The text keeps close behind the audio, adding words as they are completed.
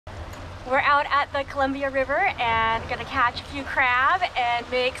We're out at the Columbia River and gonna catch a few crab and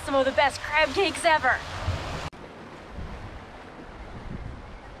make some of the best crab cakes ever.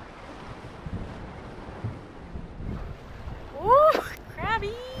 Woo,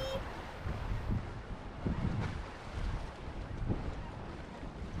 crabby!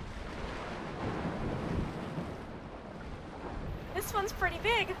 This one's pretty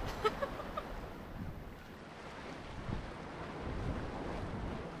big.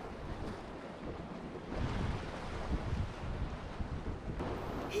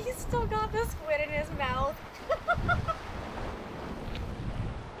 He's still got the squid in his mouth.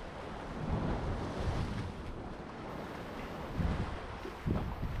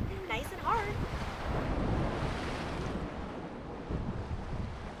 Nice and hard.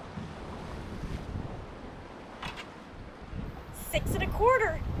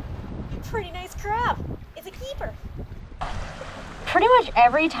 $6.25. Pretty nice crab. It's a keeper. Pretty much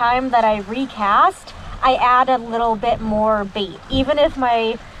every time that I recast, I add a little bit more bait. Even if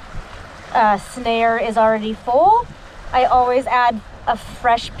my snare is already full, I always add a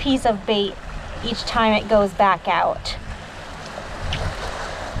fresh piece of bait each time it goes back out.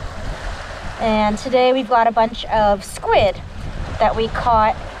 And today we've got a bunch of squid that we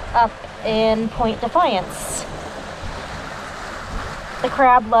caught up in Point Defiance. The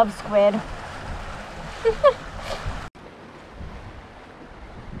crab loves squid.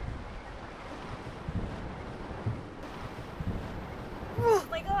 Oh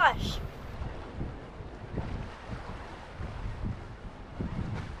my gosh.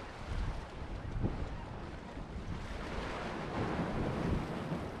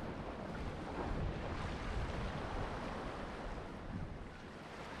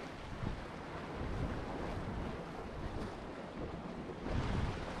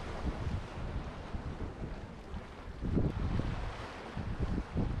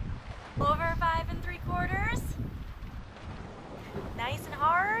 Over 5 3/4. Nice and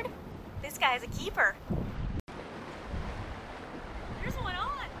hard. This guy's a keeper. There's one on.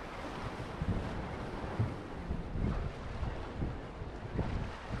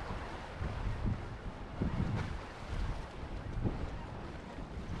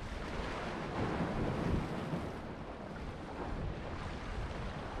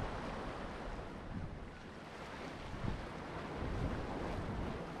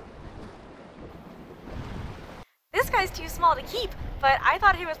 This guy's too small to keep, but I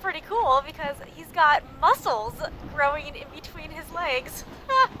thought he was pretty cool because he's got muscles growing in between his legs.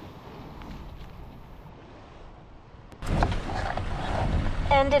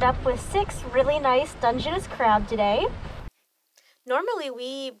 Ended up with 6 really nice Dungeness crab today. Normally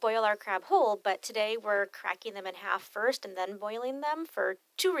we boil our crab whole, but today we're cracking them in half first and then boiling them for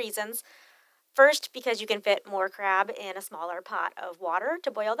 2 reasons. First, because you can fit more crab in a smaller pot of water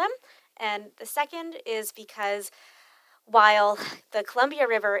to boil them. And the second is because while the Columbia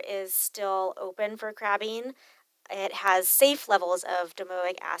River is still open for crabbing, it has safe levels of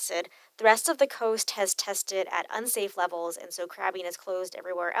domoic acid. The rest of the coast has tested at unsafe levels, and so crabbing is closed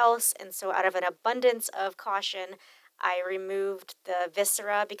everywhere else. And so out of an abundance of caution, I removed the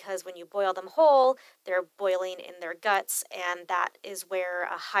viscera because when you boil them whole, they're boiling in their guts, and that is where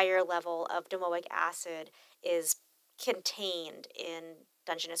a higher level of domoic acid is contained in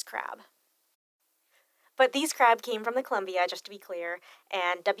Dungeness crab. But these crab came from the Columbia, just to be clear,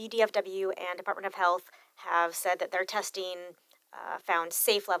 and WDFW and Department of Health have said that their testing found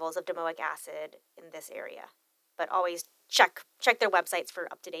safe levels of domoic acid in this area. But always check their websites for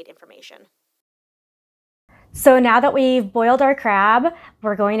up-to-date information. So now that we've boiled our crab,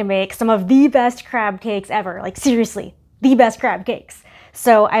 we're going to make some of the best crab cakes ever. Like seriously, the best crab cakes.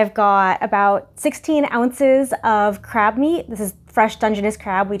 So I've got about 16 ounces of crab meat. This is fresh Dungeness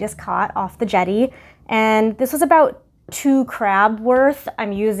crab we just caught off the jetty. And this was about 2 crab worth.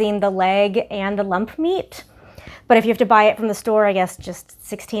 I'm using the leg and the lump meat. But if you have to buy it from the store, I guess just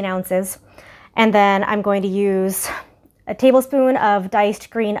 16 ounces. And then I'm going to use a tablespoon of diced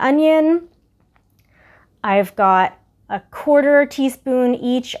green onion. I've got a 1/4 teaspoon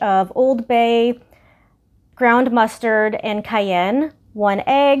each of Old Bay, ground mustard, and cayenne, 1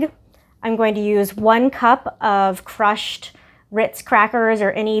 egg. I'm going to use 1 cup of crushed Ritz Crackers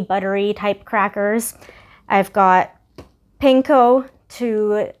or any buttery type crackers. I've got Panko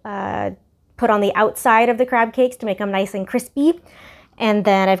to put on the outside of the crab cakes to make them nice and crispy. And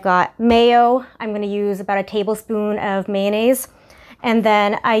then I've got mayo. I'm going to use about a tablespoon of mayonnaise. And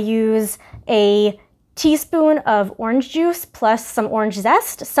then I use a teaspoon of orange juice plus some orange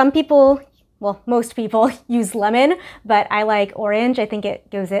zest. Some people, well, most people use lemon, but I like orange. I think it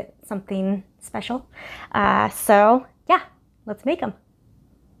gives it something special. So yeah, let's make them.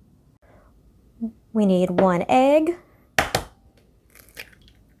 We need 1 egg.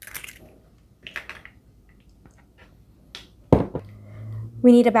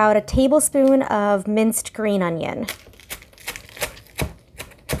 We need about a tablespoon of minced green onion.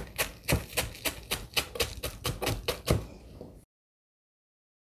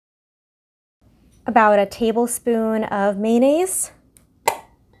 About a tablespoon of mayonnaise.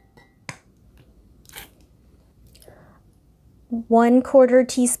 1/4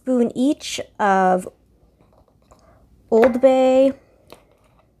 teaspoon each of Old Bay,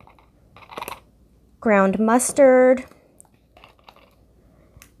 ground mustard,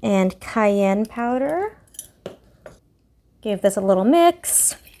 and cayenne powder. Give this a little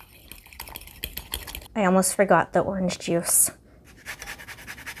mix. I almost forgot the orange juice.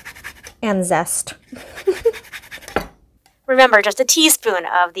 And zest. Remember, just a teaspoon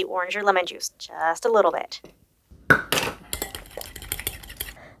of the orange or lemon juice, just a little bit.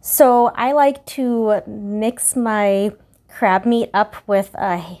 So I like to mix my crab meat up with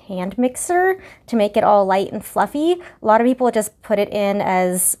a hand mixer to make it all light and fluffy. A lot of people just put it in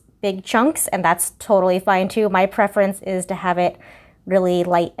as big chunks, and that's totally fine too. My preference is to have it really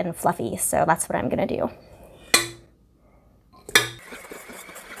light and fluffy, so that's what I'm gonna do.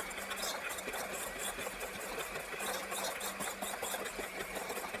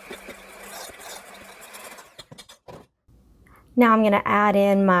 Now I'm gonna add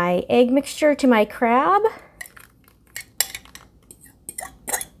in my egg mixture to my crab.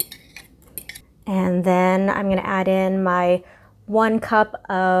 And then I'm gonna add in my 1 cup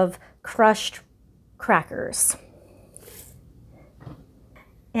of crushed crackers.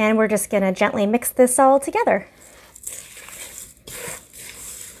 And we're just gonna gently mix this all together.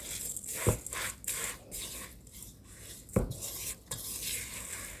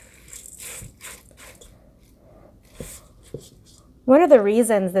 One of the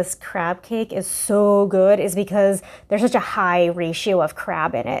reasons this crab cake is so good is because there's such a high ratio of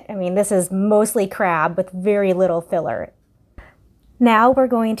crab in it. I mean, this is mostly crab with very little filler. Now we're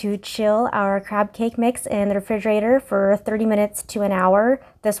going to chill our crab cake mix in the refrigerator for 30 minutes to an hour.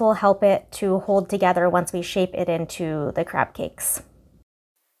 This will help it to hold together once we shape it into the crab cakes.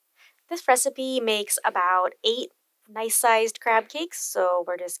 This recipe makes about 8 nice-sized crab cakes, so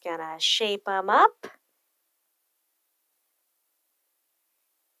we're just gonna shape them up.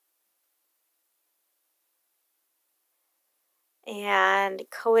 And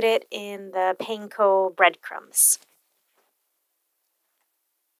coat it in the Panko breadcrumbs.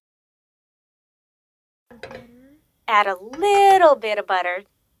 Add a little bit of butter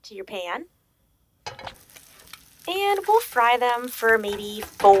to your pan. And we'll fry them for maybe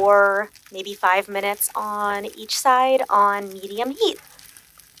 4, maybe 5 minutes on each side on medium heat.